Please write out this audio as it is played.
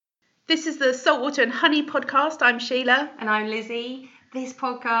This is the Saltwater and Honey podcast. I'm Sheila. And I'm Lizzie. This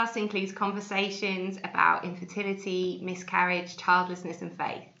podcast includes conversations about infertility, miscarriage, childlessness and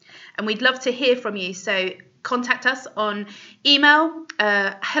faith. And we'd love to hear from you. So contact us on email,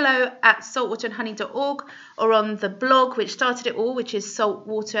 hello@saltwaterandhoney.org, or on the blog which started it all, which is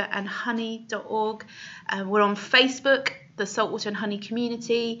saltwaterandhoney.org. We're on Facebook, the Saltwater and Honey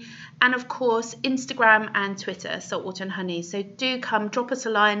community, and of course Instagram and Twitter, Saltwater and Honey. So do come, drop us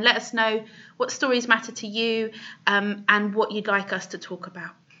a line, let us know what stories matter to you, and what you'd like us to talk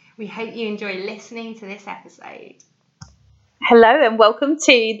about. We hope you enjoy listening to this episode. Hello and welcome to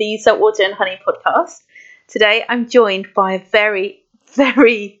the Saltwater and Honey podcast. Today I'm joined by a very,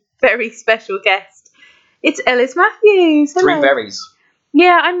 very, very special guest. It's Ellis Matthews. Hello. 3 berries.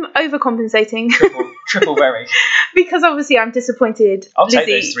 Yeah, I'm overcompensating. Triple berry. Because obviously I'm disappointed. I'll take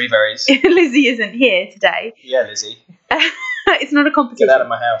those 3 berries. Lizzie isn't here today. Yeah, Lizzie. It's not a competition. Get out of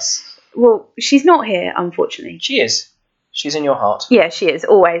my house. Well, she's not here, unfortunately. She is. She's in your heart. Yeah, she is,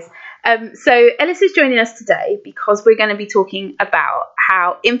 always. So Ellis is joining us today because we're going to be talking about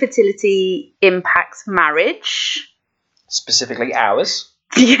how infertility impacts marriage. Specifically ours.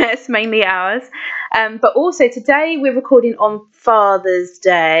 Yes, mainly ours. But also today we're recording on Father's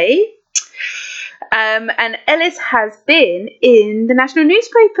Day. And Ellis has been in the national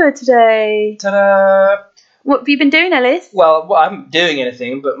newspaper today. Ta-da! What have you been doing, Ellis? Well, I haven't been doing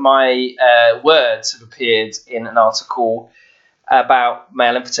anything, but my words have appeared in an article about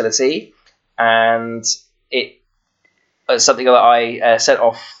male infertility, and it was something that I sent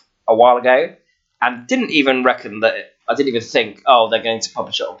off a while ago, and didn't even reckon that. I didn't even think, they're going to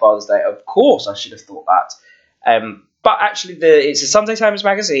publish it on Father's Day. Of course, I should have thought that. But actually, it's a Sunday Times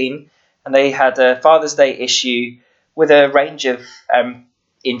magazine, and they had a Father's Day issue with a range of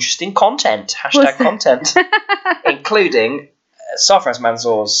interesting content, #content, including Sarfraz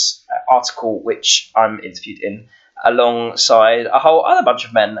Manzoor's article, which I'm interviewed in, alongside a whole other bunch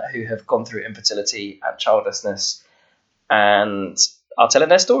of men who have gone through infertility and childlessness and are telling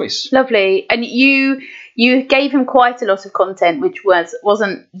their stories. Lovely. And you gave him quite a lot of content which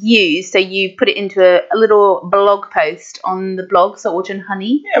wasn't used, so you put it into a little blog post on the blog Saltwater and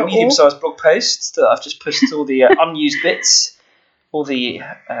Honey. Yeah, medium-sized blog post that I've just posted all the unused bits, all the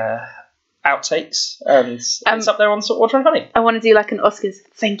outtakes, and it's up there on Saltwater and Honey. I want to do like an Oscars.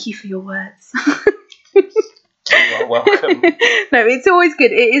 Thank you for your words. You are welcome. No, it's always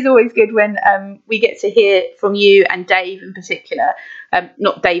good. It is always good when we get to hear from you and Dave in particular.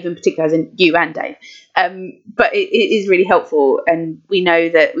 Not Dave in particular, as in you and Dave. But it is really helpful, and we know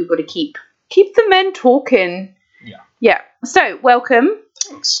that we've got to keep the men talking. Yeah. Yeah. So welcome.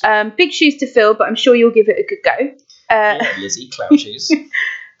 Thanks. Big shoes to fill, but I'm sure you'll give it a good go. Yeah, Lizzie, clown shoes.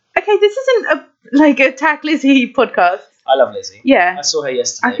 Okay, this isn't a Tag Lizzie podcast. I love Lizzie. Yeah. I saw her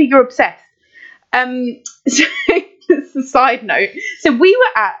yesterday. I think you're obsessed. So just a side note. So we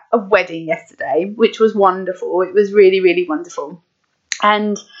were at a wedding yesterday, which was wonderful. It was really, really wonderful.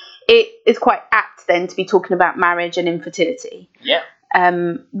 And it is quite apt then to be talking about marriage and infertility. Yeah.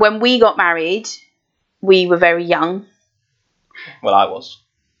 When we got married, we were very young. Well, I was.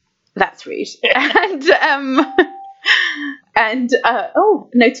 That's rude. And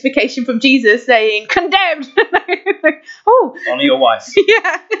notification from Jesus saying condemned. Honour your wife.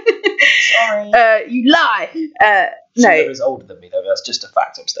 Yeah. Sorry. You lie. She No. is older than me, though. That's just a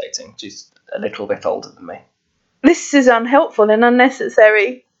fact I'm stating. She's a little bit older than me. This is unhelpful and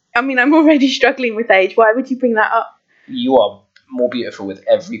unnecessary. I mean, I'm already struggling with age. Why would you bring that up? You are more beautiful with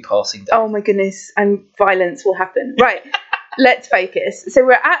every passing day. Oh my goodness, and violence will happen. Right, let's focus. So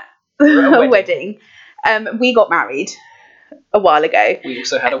we're at a wedding. We got married a while ago. We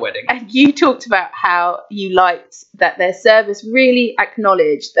also had a wedding. And you talked about how you liked that their service really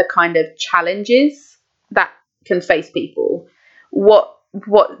acknowledged the kind of challenges that can face people. What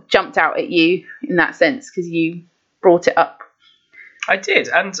jumped out at you in that sense? Because you brought it up. I did,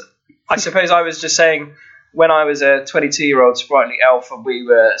 and I suppose I was just saying, when I was a 22-year-old sprightly elf and we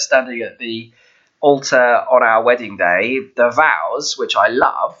were standing at the altar on our wedding day, the vows, which I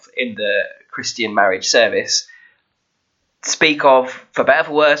love in the Christian marriage service, speak of for better,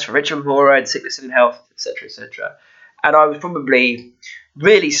 for worse, for richer and poorer, in sickness and in health, etc., etc. And I was probably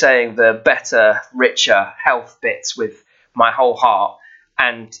really saying the better, richer health bits with my whole heart,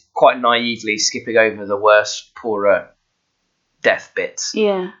 and quite naively skipping over the worse, poorer death bits.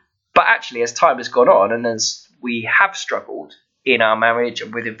 Yeah. But actually, as time has gone on, and as we have struggled in our marriage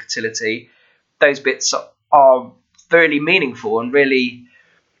and with infertility, those bits are really meaningful and really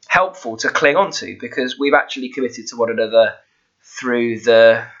helpful to cling on to, because we've actually committed to one another through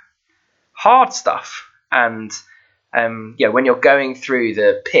the hard stuff. And when you're going through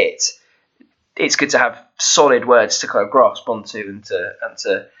the pit, it's good to have solid words to kind of grasp onto and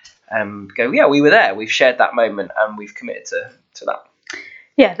to go, yeah, we were there, we've shared that moment, and we've committed to that.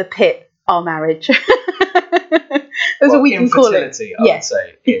 Yeah, the pit, our marriage. That's what we can call it. Infertility, I would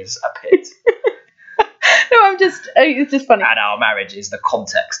say, is a pit. No, it's just funny. And our marriage is the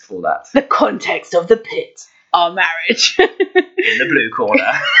context for that. The context of the pit, our marriage. In the blue corner.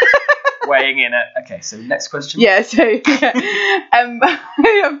 Weighing in at... Okay, so next question. Yeah, so I'm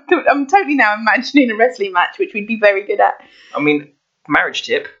totally now imagining a wrestling match, which we'd be very good at. I mean, marriage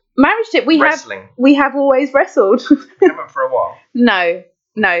tip. Marriage tip, we have always wrestled. Haven't for a while. No.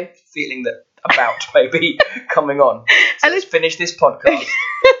 Feeling that about maybe coming on. So let's finish this podcast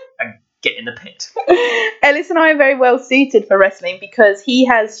and get in the pit. Ellis and I are very well suited for wrestling because he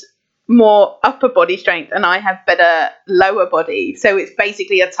has more upper body strength and I have better lower body. So it's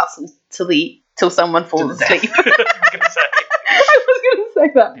basically a tussle till someone falls asleep. I was going to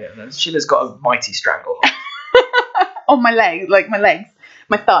say that. Yeah, no, Sheila's got a mighty strangle. On my legs,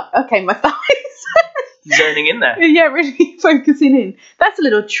 my thigh. Okay, my thighs. Zoning in there. Yeah, really focusing in. That's a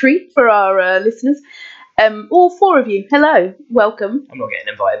little treat for our listeners. All four of you, hello, welcome. I'm not getting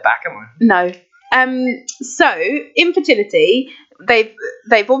invited back, am I? No. So infertility.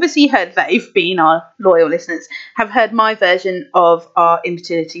 They've obviously heard, they've been our loyal listeners, have heard my version of our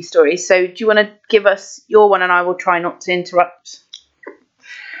infertility story. So do you want to give us your one, and I will try not to interrupt?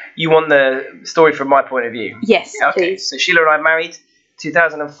 You want the story from my point of view? Yes, yeah, okay. Please. So Sheila and I married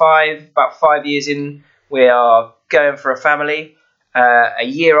 2005. About 5 years in, we are going for a family. A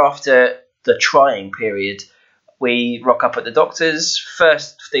year after the trying period, we rock up at the doctor's.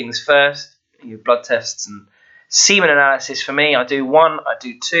 First things first, your blood tests and semen analysis for me. I do 1, I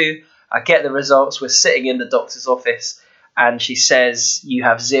do 2. I get the results. We're sitting in the doctor's office and she says, you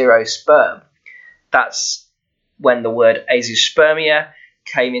have 0 sperm. That's when the word azoospermia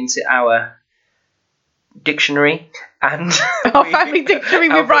came into our dictionary. And our family dictionary,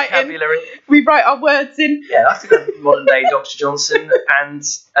 we write our words in. Yeah, that's the modern day Dr. Johnson. And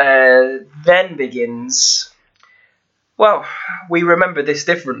then begins, well, we remember this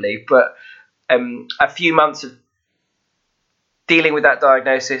differently, but a few months of dealing with that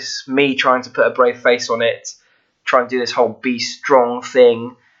diagnosis, me trying to put a brave face on it, trying to do this whole be strong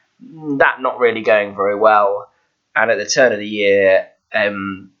thing, that not really going very well. And at the turn of the year,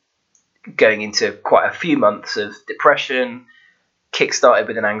 going into quite a few months of depression, kick-started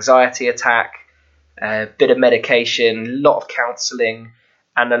with an anxiety attack, a bit of medication, a lot of counselling,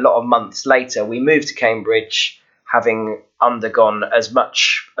 and a lot of months later, we moved to Cambridge, having undergone as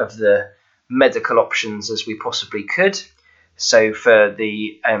much of the medical options as we possibly could. So for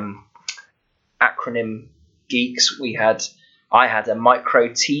the acronym geeks, I had a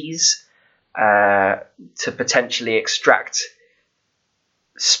micro-tease to potentially extract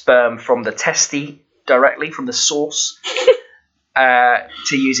sperm from the testy directly from the source,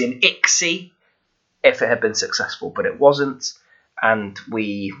 to use in ICSI if it had been successful, but it wasn't. And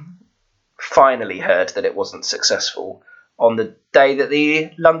we finally heard that it wasn't successful on the day that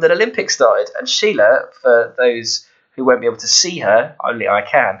the London Olympics started. And Sheila, for those who won't be able to see her, only I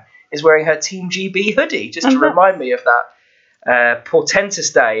can, is wearing her Team GB hoodie, just to remind me of that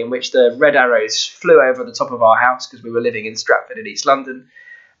portentous day in which the Red Arrows flew over the top of our house because we were living in Stratford in East London,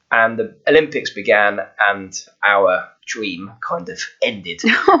 and the Olympics began and our dream kind of ended.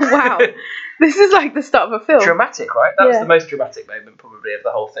 Oh, wow. This is like the start of a film. Dramatic, right? That was the most dramatic moment probably of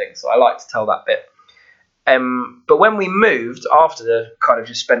the whole thing, so I like to tell that bit. But when we moved, after the kind of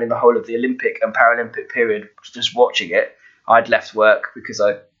just spending the whole of the Olympic and Paralympic period just watching it, I'd left work because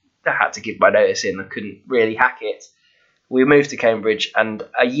I had to give my notice in. I couldn't really hack it. We moved to Cambridge, and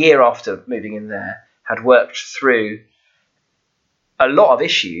a year after moving in there, had worked through a lot of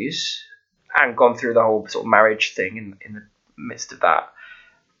issues and gone through the whole sort of marriage thing in the midst of that.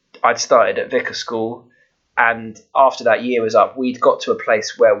 I'd started at Vicar School, and after that year was up, we'd got to a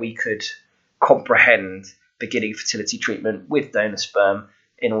place where we could comprehend beginning fertility treatment with donor sperm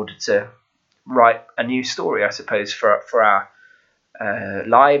in order to write a new story, I suppose, for our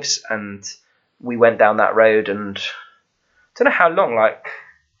lives. And we went down that road, and I don't know how long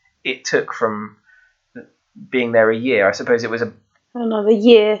it took from being there a year. I suppose it was another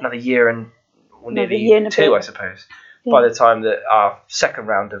year and nearly 2, I suppose, by the time that our second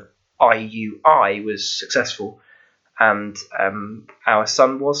round of IUI was successful and our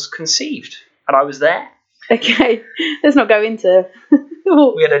son was conceived, and I was there. Okay, let's not go into...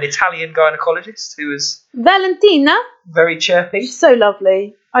 We had an Italian gynecologist who was... Valentina? Very chirpy. She's so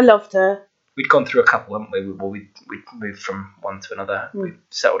lovely. I loved her. We'd gone through a couple, hadn't we? We'd moved from one to another. We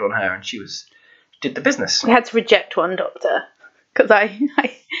settled on her, and she did the business. We had to reject one doctor because I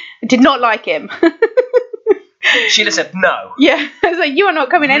Did not like him. She'd have said no. Yeah, I was like, you are not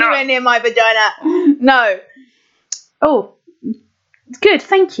coming anywhere near my vagina. No. Oh, good.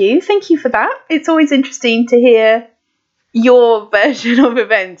 Thank you for that. It's always interesting to hear your version of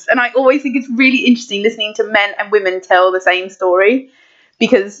events, and I always think it's really interesting listening to men and women tell the same story,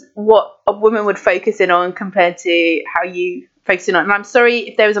 because what a woman would focus in on compared to how you focus in on. And I'm sorry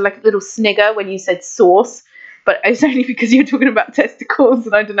if there was a little snigger when you said sauce, but it's only because you're talking about testicles,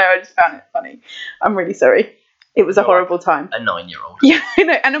 and I don't know, I just found it funny. I'm really sorry. It was a horrible time. A 9-year-old. Yeah, I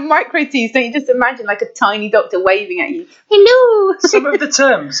know. And a micro tease, don't you just imagine a tiny doctor waving at you? Hello. Some of the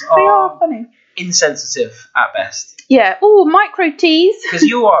terms They are funny. Insensitive at best. Yeah. Oh, micro tease. Because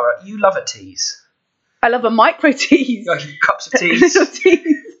you love a tease. I love a micro tease. Like cups of teas. Little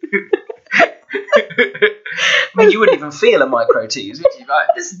tease. I mean, you wouldn't even feel a micro tease, would you? Like,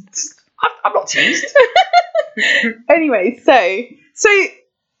 I'm not teased. Anyway, so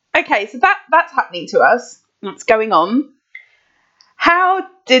okay, so that's happening to us. That's going on. How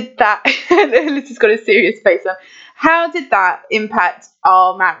did that? Liz has got a serious face on. How did that impact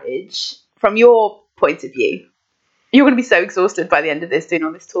our marriage from your point of view? You're going to be so exhausted by the end of this doing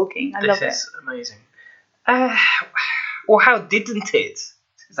all this talking. I love it. This is amazing. Well, how didn't it?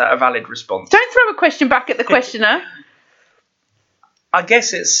 Is that a valid response? Don't throw a question back at the questioner. I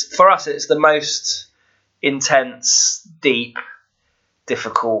guess for us, it's the most intense, deep,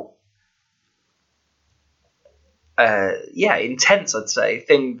 difficult, intense, I'd say,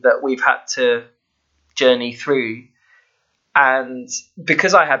 thing that we've had to journey through. And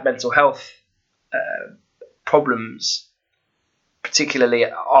because I had mental health problems, particularly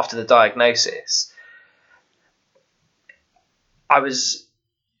after the diagnosis, I was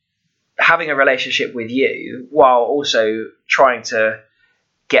having a relationship with you while also trying to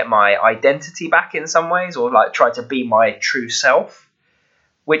get my identity back in some ways, or try to be my true self,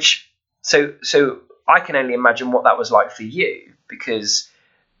 which so I can only imagine what that was like for you, because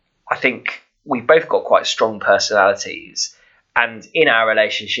I think we both got quite strong personalities, and in our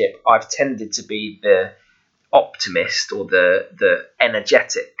relationship I've tended to be the optimist or the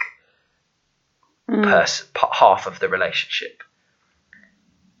energetic half of the relationship.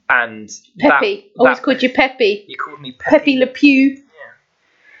 And Peppy. Always called you Peppy. You called me Peppy Le Pew. Yeah.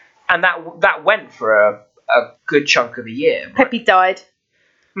 And that went for a good chunk of a year. Peppy died.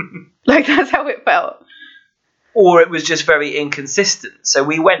 That's how it felt. Or it was just very inconsistent. So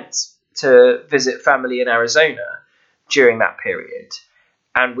we went to visit family in Arizona during that period,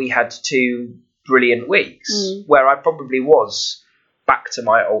 and we had 2 brilliant weeks where I probably was back to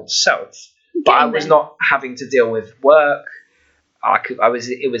my old self, but I was not having to deal with work.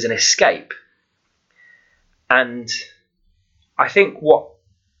 It was an escape. And I think what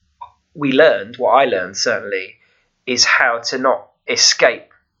I learned certainly, is how to not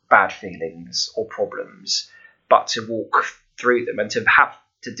escape bad feelings or problems, but to walk through them, and to have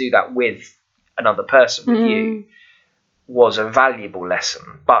to do that with another person, with you, was a valuable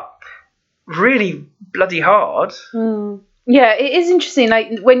lesson, but really bloody hard. Yeah, it is interesting.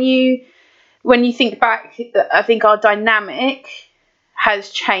 When you think back, I think our dynamic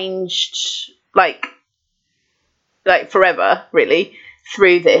has changed forever, really,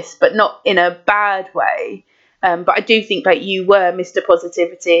 through this, but not in a bad way. But I do think you were Mr.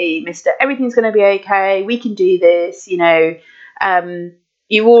 Positivity, Mr. Everything's going to be okay, we can do this, you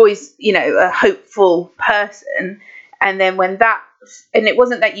always, a hopeful person. And then and it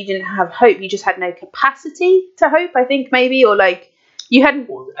wasn't that you didn't have hope, you just had no capacity to hope, I think, maybe, or you hadn't,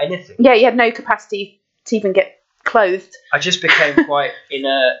 or anything. Yeah, you had no capacity to even get clothed. I just became quite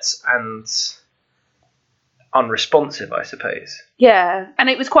inert and unresponsive, I suppose. Yeah, and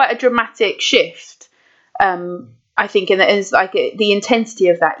it was quite a dramatic shift. I think, and it is the intensity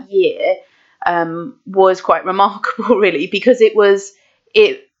of that year was quite remarkable, really, because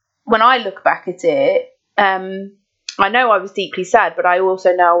when I look back at it, I know I was deeply sad, but I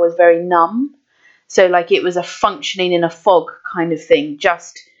also know I was very numb. So it was a functioning in a fog kind of thing,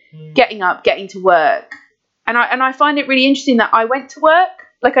 just getting up, getting to work. And I find it really interesting that I went to work.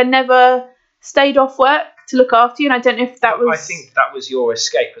 I never stayed off work to look after you, and I don't know if that was... I think that was your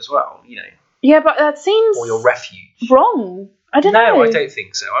escape as well, Yeah, but that seems... Or your refuge. Wrong. I don't know. No, I don't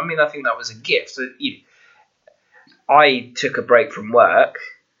think so. I mean, I think that was a gift. I took a break from work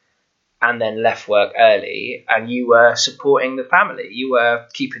and then left work early, and you were supporting the family. You were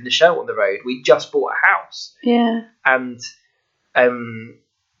keeping the show on the road. We just bought a house. Yeah. And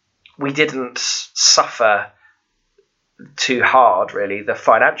we didn't suffer too hard, really, the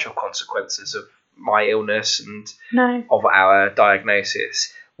financial consequences of my illness and of our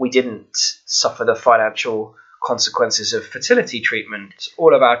diagnosis. We didn't suffer the financial consequences of fertility treatment.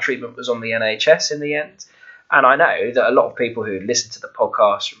 All of our treatment was on the NHS in the end. And I know that a lot of people who listen to the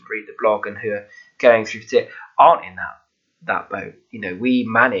podcast and read the blog and who are going through it aren't in that boat. We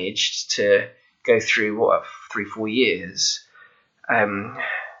managed to go through 3-4 years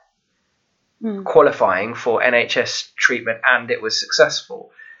qualifying for NHS treatment, and it was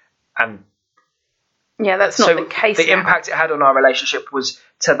successful. And yeah, that's not the case. The impact it had on our relationship was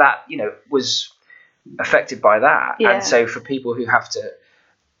was affected by that. Yeah. And so for people who have to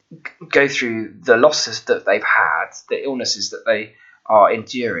go through the losses that they've had, the illnesses that they are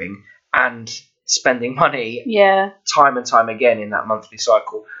enduring, and spending money time and time again in that monthly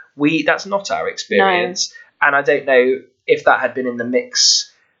cycle, that's not our experience. No. And I don't know if that had been in the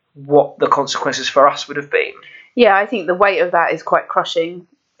mix, what the consequences for us would have been. Yeah, I think the weight of that is quite crushing.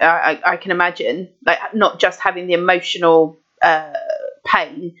 I can imagine, like, not just having the emotional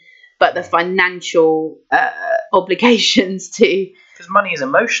pain, but the financial obligations too. Because money is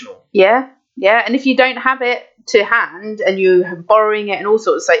emotional. Yeah. And if you don't have it to hand and you're borrowing it and all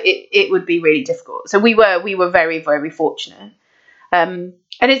sorts, so it would be really difficult. So we were very, very fortunate. And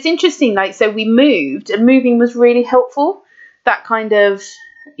it's interesting, like, so we moved, and moving was really helpful. That kind of,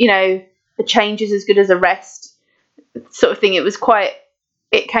 a change is as good as a rest sort of thing.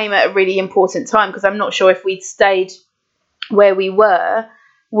 It came at a really important time, because I'm not sure if we'd stayed where we were,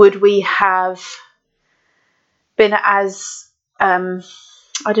 would we have been as, as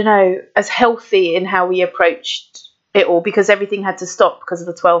healthy in how we approached it all, because everything had to stop because of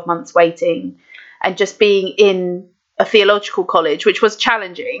the 12 months waiting, and just being in a theological college, which was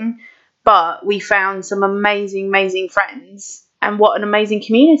challenging, but we found some amazing, amazing friends, and what an amazing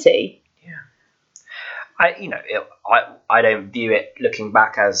community. Yeah. I don't view it, looking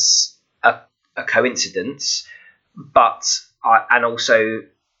back, as a coincidence, but and also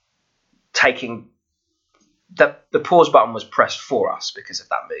taking the pause button was pressed for us because of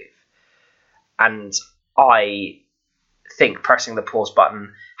that move. And I think pressing the pause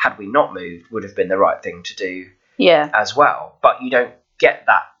button, had we not moved, would have been the right thing to do as well. But you don't get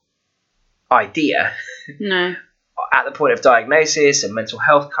that idea at the point of diagnosis and mental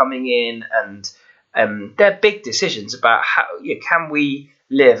health coming in, and they're big decisions about how can we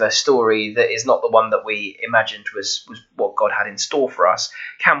live a story that is not the one that we imagined was what God had in store for us.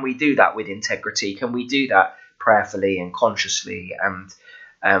 Can we do that with integrity? Can we do that prayerfully and consciously and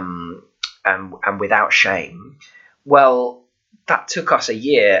without shame? Well, that took us a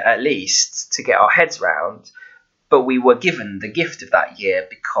year at least to get our heads round, but we were given the gift of that year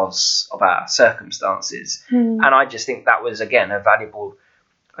because of our circumstances. And I just think that was, again, a valuable,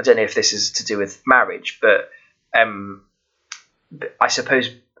 I don't know if this is to do with marriage, but I suppose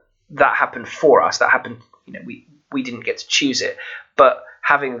that happened for us. That happened, we didn't get to choose it, but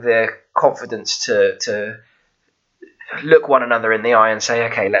having the confidence to look one another in the eye and say,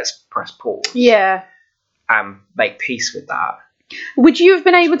 okay, let's press pause. Yeah. And make peace with that. Would you have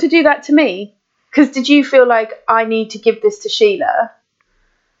been able to do that to me? Because did you feel like I need to give this to Sheila?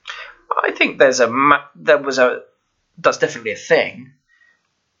 I think that's definitely a thing.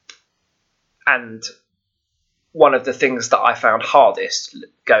 And one of the things that I found hardest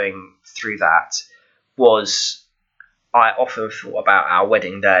going through that was I often thought about our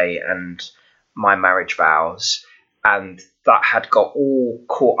wedding day and my marriage vows, and that had got all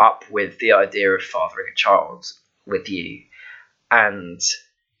caught up with the idea of fathering a child with you. And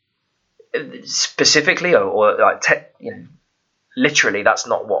specifically, or like literally, that's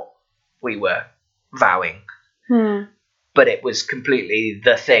not what we were vowing. But it was completely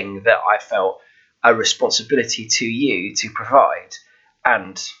the thing that I felt a responsibility to you to provide,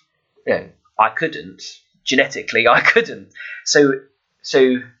 and I couldn't genetically. I couldn't. So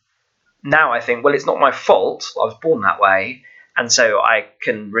now I think, well, it's not my fault. I was born that way, and so I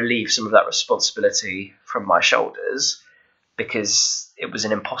can relieve some of that responsibility from my shoulders because it was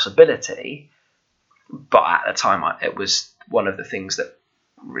an impossibility. But at the time, it was one of the things that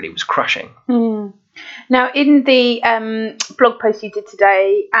really was crushing. Now, in the blog post you did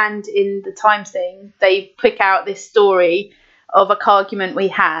today and in the Times thing, they pick out this story of a argument we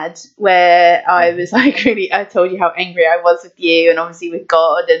had where I was like, I told you how angry I was with you and obviously with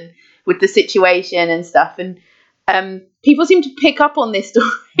God and with the situation and stuff. And people seem to pick up on this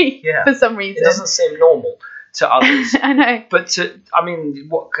story for some reason. It doesn't seem normal to others. I know. But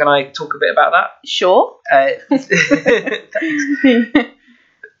what can I talk a bit about that? Sure.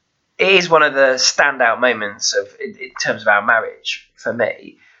 It is one of the standout moments in terms of our marriage for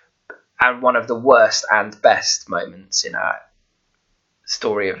me, and one of the worst and best moments in our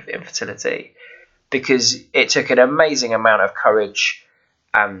story of infertility, because it took an amazing amount of courage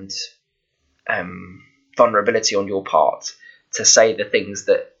and vulnerability on your part to say the things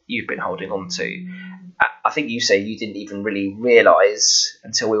that you've been holding on to. I think you say you didn't even really realise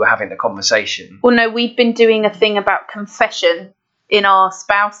until we were having the conversation. Well, no, we'd been doing a thing about confession in our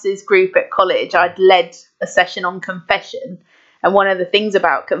spouses group at college. I'd led a session on confession. And one of the things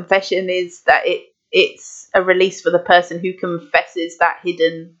about confession is that it's a release for the person who confesses that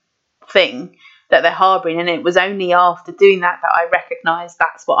hidden thing that they're harbouring. And it was only after doing that I recognised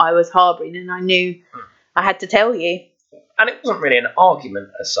that's what I was harbouring, and I knew I had to tell you. And it wasn't really an argument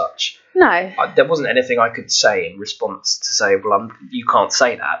as such. No. There wasn't anything I could say in response to say, well, you can't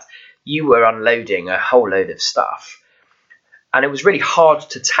say that. You were unloading a whole load of stuff. And it was really hard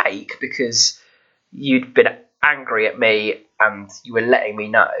to take because you'd been angry at me and you were letting me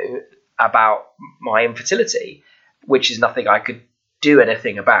know about my infertility, which is nothing I could do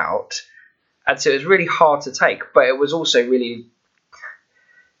anything about. And so it was really hard to take, but it was also really,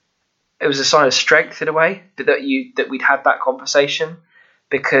 it was a sign of strength in a way that we'd had that conversation,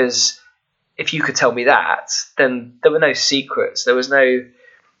 because if you could tell me that, then there were no secrets. There was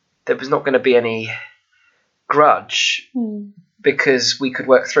not going to be any grudge because we could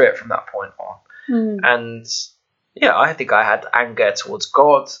work through it from that point on. And yeah, I think I had anger towards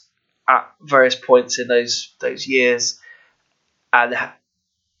God at various points in those years, and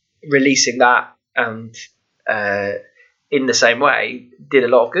releasing that and in the same way did a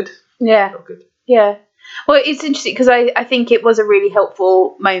lot of good. Yeah. Yeah. Well, it's interesting because I think it was a really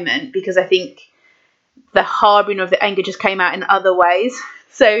helpful moment, because I think the harbouring of the anger just came out in other ways.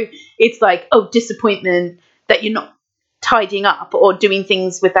 So it's like, disappointment that you're not tidying up or doing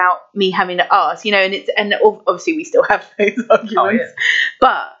things without me having to ask, and obviously we still have those arguments,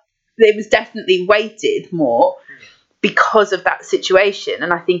 but it was definitely weighted more because of that situation.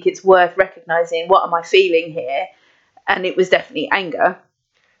 And I think it's worth recognising, what am I feeling here? And it was definitely anger.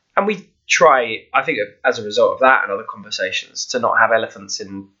 And we try, I think, as a result of that and other conversations, to not have elephants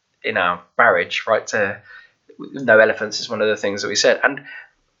in our marriage, right? No elephants is one of the things that we said. And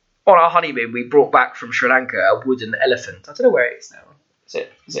on our honeymoon, we brought back from Sri Lanka a wooden elephant. I don't know where it is now.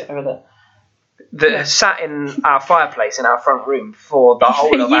 Is it over there? That has sat in our fireplace in our front room for the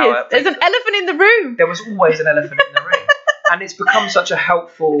whole of our... There's an elephant in the room. There was always an elephant in the room. And it's become such a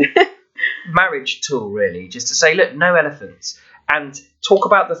helpful marriage tool, really, just to say, look, no elephants. And talk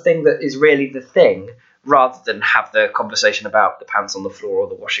about the thing that is really the thing, rather than have the conversation about the pants on the floor or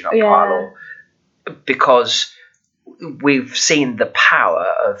the washing up pile. Because we've seen the power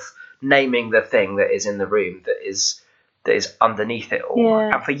of naming the thing that is in the room that is underneath it all.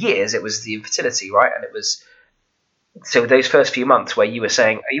 Yeah. And for years it was the infertility, right? And it was, so those first few months where you were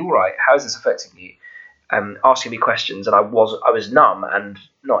saying, are you all right? How is this affecting you? Asking me questions, and I was numb and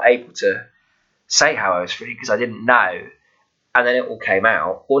not able to say how I was feeling because I didn't know. And then it all came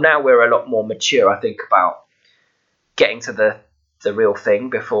out. Well, now we're a lot more mature, I think, about getting to the real thing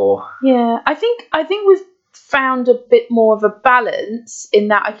before. Yeah, I think we've found a bit more of a balance in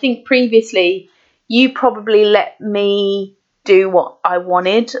that. I think previously you probably let me do what I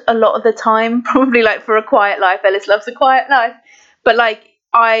wanted a lot of the time, probably like for a quiet life. Ellis loves a quiet life. But like,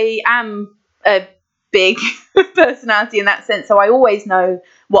 I am a big personality in that sense, so I always know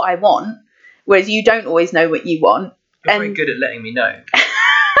what I want, whereas you don't always know what you want. You're very good at letting me know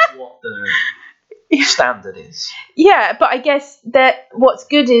what the standard is. Yeah, but I guess that what's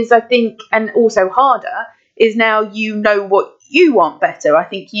good is, I think, and also harder, is now you know what you want better. I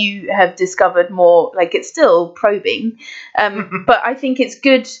think you have discovered more, like, it's still probing, but I think it's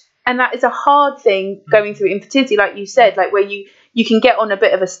good, and that is a hard thing going through infertility, like you said, like where you can get on a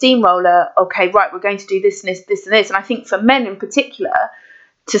bit of a steamroller. Okay, right, we're going to do this and this, this and this. And I think for men in particular,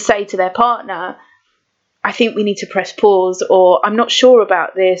 to say to their partner, I think we need to press pause, or I'm not sure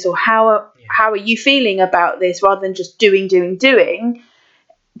about this, or how are you feeling about this, rather than just doing.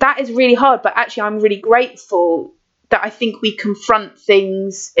 That is really hard, but actually I'm really grateful that I think we confront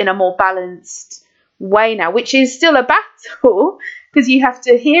things in a more balanced way now, which is still a battle because you have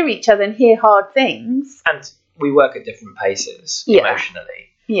to hear each other and hear hard things. And we work at different paces emotionally.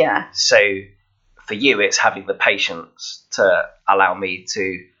 Yeah. So for you, it's having the patience to allow me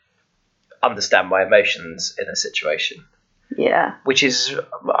to understand my emotions in a situation. Yeah. Which is,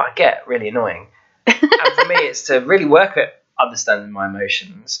 I get, really annoying. And for me, it's to really work at understanding my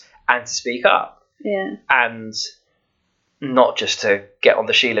emotions and to speak up. Yeah. And not just to get on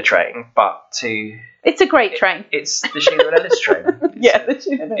the Sheila train, but to... It's a great train. It's the Sheila and Ellis train. The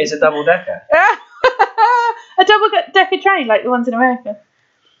Sheila and Ellis. It's a double-decker. A double-decker train, like the ones in America.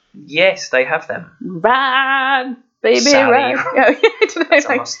 Yes, they have them. Run, baby, Sally. run. Oh, yeah, I don't know. It's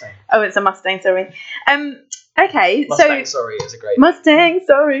a Mustang. Oh, it's a Mustang, sorry. Okay, Mustang, sorry, is a great... Mustang,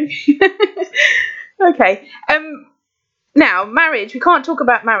 sorry. Okay. Now, marriage. We can't talk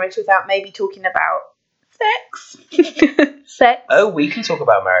about marriage without maybe talking about sex. Sex. Oh, we can talk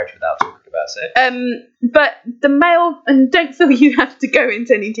about marriage without talking about sex. But the male, and don't feel you have to go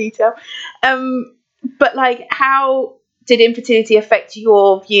into any detail. But like, how did infertility affect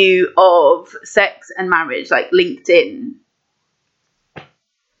your view of sex and marriage, like linked in?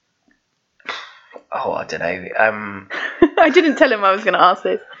 Oh, I don't know. I didn't tell him I was going to ask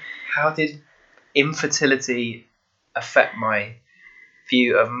this. How did infertility affect my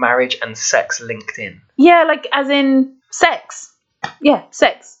view of marriage and sex linked in? Yeah, like as in sex. Yeah,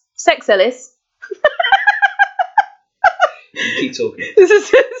 sex. Sex, Ellis. You keep talking This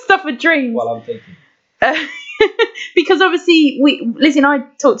is stuff for dreams. while I'm thinking. Because obviously, Lizzie and I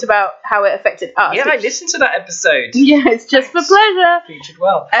talked about how it affected us. Yeah, I listened to that episode. Yeah, it's just for pleasure. Featured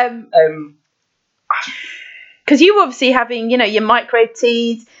well. Because you were obviously having, your micro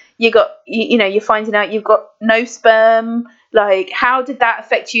teeth. You got, you're finding out you've got no sperm. Like, how did that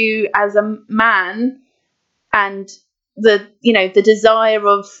affect you as a man? And the desire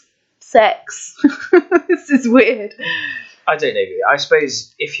of sex. This is weird. I don't know. I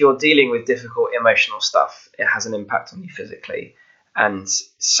suppose if you're dealing with difficult emotional stuff, it has an impact on you physically. And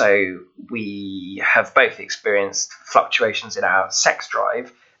so we have both experienced fluctuations in our sex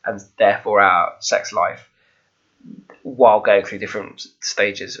drive and therefore our sex life while going through different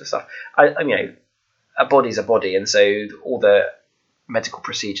stages of stuff. A body's a body, and so all the medical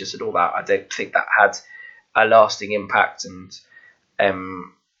procedures and all that, I don't think that had a lasting impact and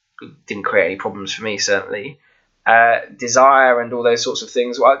didn't create any problems for me, certainly. Desire and all those sorts of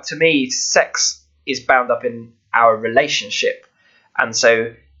things. Well, to me, sex is bound up in our relationship, and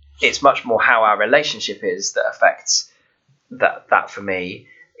so it's much more how our relationship is that affects that for me,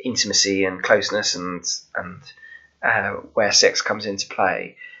 intimacy and closeness and where sex comes into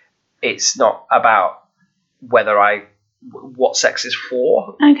play. It's not about what sex is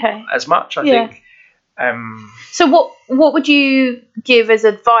for. Okay. As much, I think. So what would you give as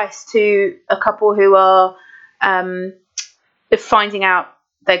advice to a couple who are finding out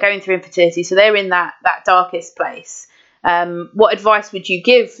they're going through infertility, so they're in that darkest place? What advice would you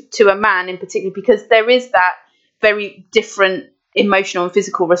give to a man in particular, because there is that very different emotional and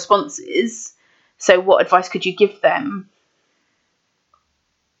physical responses? So what advice could you give them?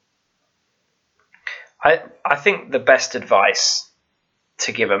 I think the best advice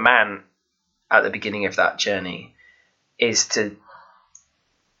to give a man at the beginning of that journey is to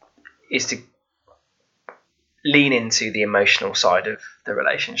lean into the emotional side of the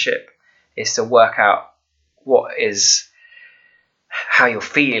relationship, is to work out how you're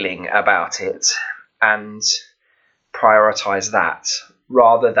feeling about it and prioritize that,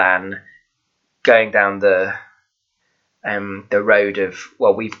 rather than going down the road of,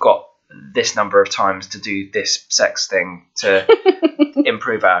 well, we've got this number of times to do this sex thing to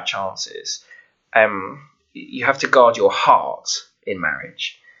improve our chances. You have to guard your heart in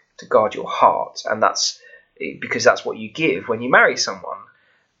marriage, to guard your heart, and that's because that's what you give when you marry someone.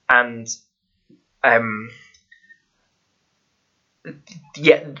 And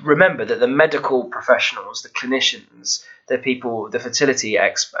yet remember that the medical professionals, the clinicians, the people, the fertility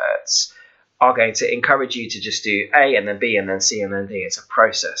experts are going to encourage you to just do A and then B and then C and then D. It's a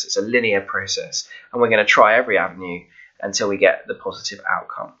process. It's a linear process. And we're going to try every avenue until we get the positive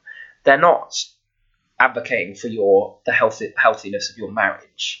outcome. They're not advocating for the healthiness of your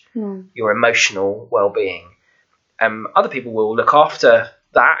marriage, your emotional well-being. Other people will look after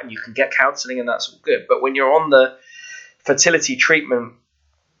that, and you can get counselling, and that's all good. But when you're on the fertility treatment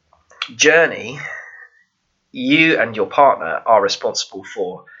journey, you and your partner are responsible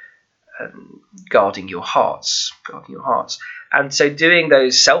for guarding your hearts. And so doing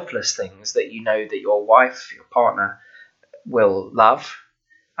those selfless things that you know that your wife, your partner, will love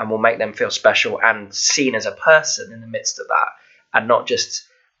and will make them feel special and seen as a person in the midst of that, and not just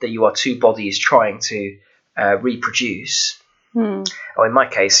that you are two bodies trying to reproduce. Or in my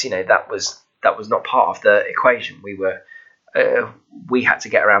case, that was not part of the equation. We had to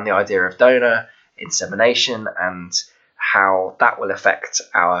get around the idea of donor insemination and how that will affect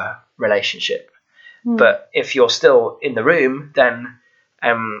our relationship. But if you're still in the room, then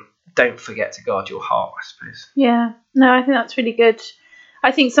don't forget to guard your heart, I suppose. Yeah, no, I think that's really good.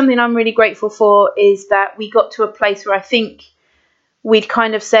 I think something I'm really grateful for is that we got to a place where I think we'd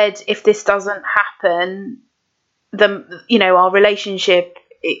kind of said, if this doesn't happen, our relationship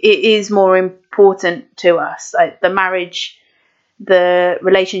it is more important to us. Like the marriage, the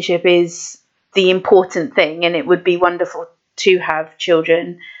relationship is the important thing, and it would be wonderful to have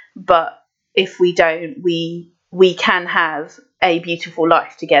children. But if we don't, we can have a beautiful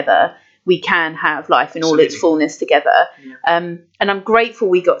life together. we can have life in all Absolutely. its fullness together. Yeah. And I'm grateful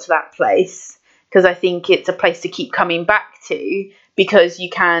we got to that place, because I think it's a place to keep coming back to, because you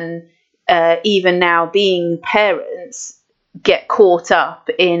can, even now being parents, get caught up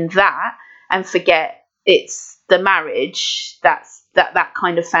in that and forget it's the marriage that's that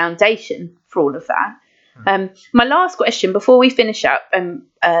kind of foundation for all of that. My last question before we finish up,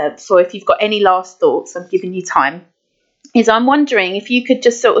 so if you've got any last thoughts, I'm giving you time, is I'm wondering if you could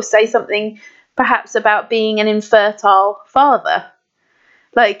just sort of say something perhaps about being an infertile father.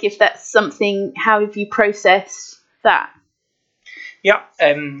 Like, if that's something, how have you processed that? Yeah.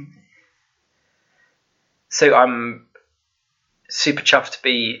 So I'm super chuffed to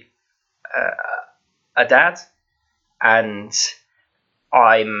be a dad, and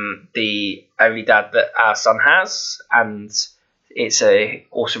I'm the only dad that our son has, and it's a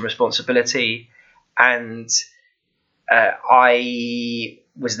awesome responsibility. And I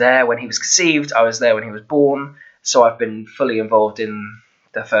was there when he was conceived. I was there when he was born. So I've been fully involved in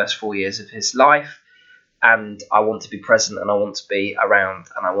the first 4 years of his life, and I want to be present, and I want to be around,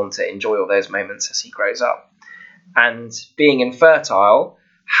 and I want to enjoy all those moments as he grows up. And being infertile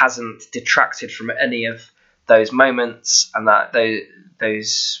hasn't detracted from any of those moments and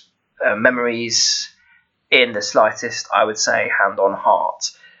those memories in the slightest. I would say, hand on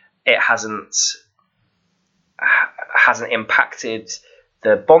heart, it hasn't impacted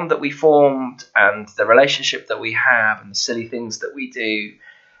the bond that we formed and the relationship that we have and the silly things that we do.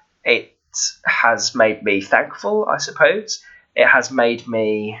 It has made me thankful, I suppose. It has made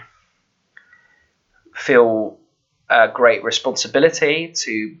me feel a great responsibility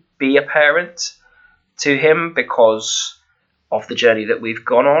to be a parent to him because of the journey that we've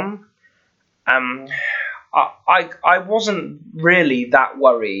gone on. I wasn't really that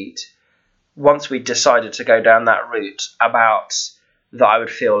worried once we decided to go down that route about that I would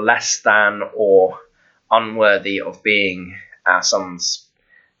feel less than or unworthy of being our son's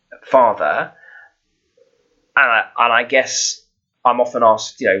father. And I guess I'm often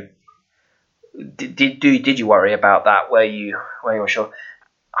asked, did you worry about that? Were you sure?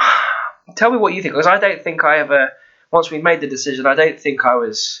 Tell me what you think, because I don't think I ever, once we made the decision, I don't think I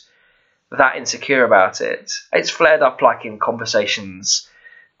was that insecure about it. It's flared up like in conversations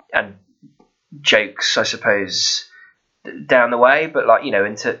and jokes, I suppose, down the way, but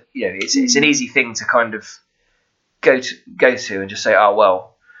it's an easy thing to kind of go to and just say, oh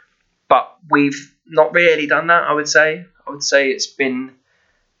well. But we've not really done that. I would say it's been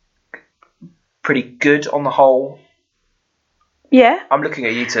pretty good on the whole. Yeah, I'm looking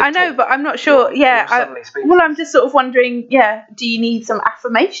at you to. I know, but I'm not sure. You're suddenly speaking. Well, I'm just sort of wondering. Yeah, do you need some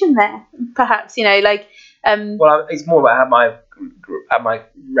affirmation there? Perhaps Well, it's more about am I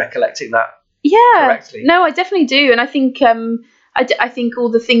recollecting that? Yeah, correctly? No, I definitely do, and I think I think all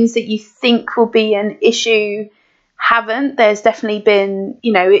the things that you think will be an issue haven't. There's definitely been,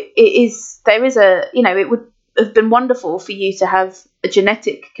 it would have been wonderful for you to have a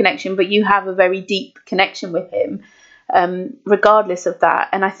genetic connection, but you have a very deep connection with him, regardless of that.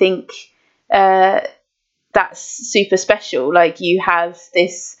 And I think that's super special. Like, you have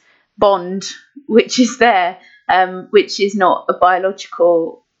this bond which is there, which is not a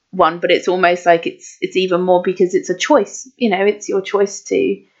biological one, but it's almost like it's even more because it's a choice. It's your choice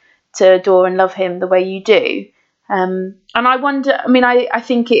to adore and love him the way you do. And I wonder, I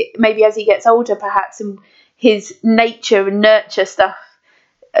think it maybe as he gets older, perhaps, and his nature and nurture stuff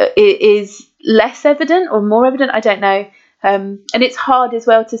is less evident or more evident. I don't know. And it's hard as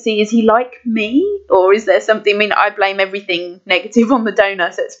well to see, is he like me, or is there something? I blame everything negative on the donor,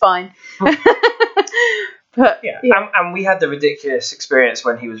 so it's fine. But yeah. And we had the ridiculous experience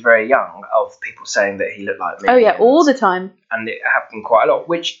when he was very young of people saying that he looked like me. Oh yeah, all the time. And it happened quite a lot,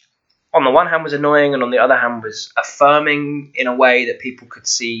 which on the one hand was annoying, and on the other hand was affirming in a way that people could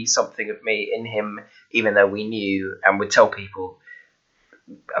see something of me in him, even though we knew and would tell people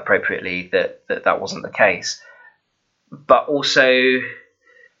appropriately that wasn't the case. But also,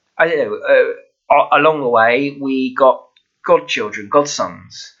 I don't know, along the way we got godchildren,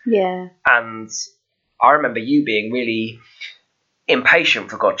 godsons. Yeah. And I remember you being really impatient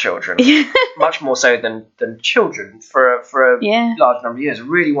for godchildren, much more so than children for a large number of years. I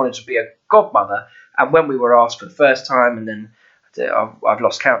really wanted to be a godmother, and when we were asked for the first time, and then I've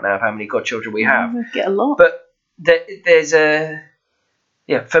lost count now of how many godchildren we have. We get a lot. But there's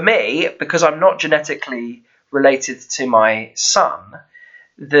for me, because I'm not genetically related to my son,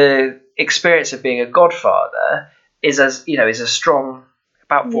 the experience of being a godfather is a strong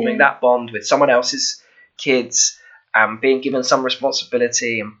about forming that bond with someone else's kids, and being given some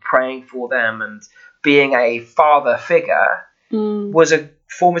responsibility and praying for them and being a father figure was a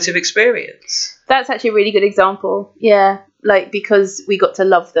formative experience. That's actually a really good example. Yeah, like because we got to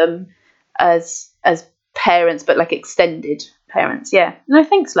love them as parents, but like extended parents. Yeah. No,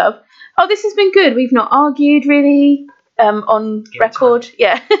 thanks, love. Oh, this has been good. We've not argued really on record.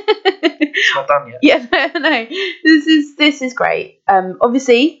 Yeah. It's not done yet. Yeah. No. This is great.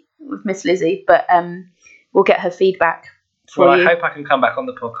 Obviously with Miss Lizzie, but we'll get her feedback. Well, I hope I can come back on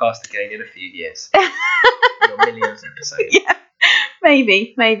the podcast again in a few years. Your millions episodes. Yeah.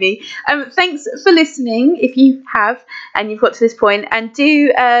 Maybe. Thanks for listening if you have and you've got to this point, and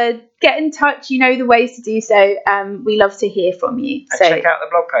do get in touch. You know the ways to do so. We love to hear from you. And check out the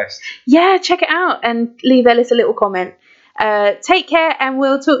blog post. Yeah, check it out and leave Ellis a little comment. Take care and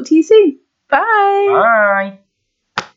we'll talk to you soon. Bye. Bye.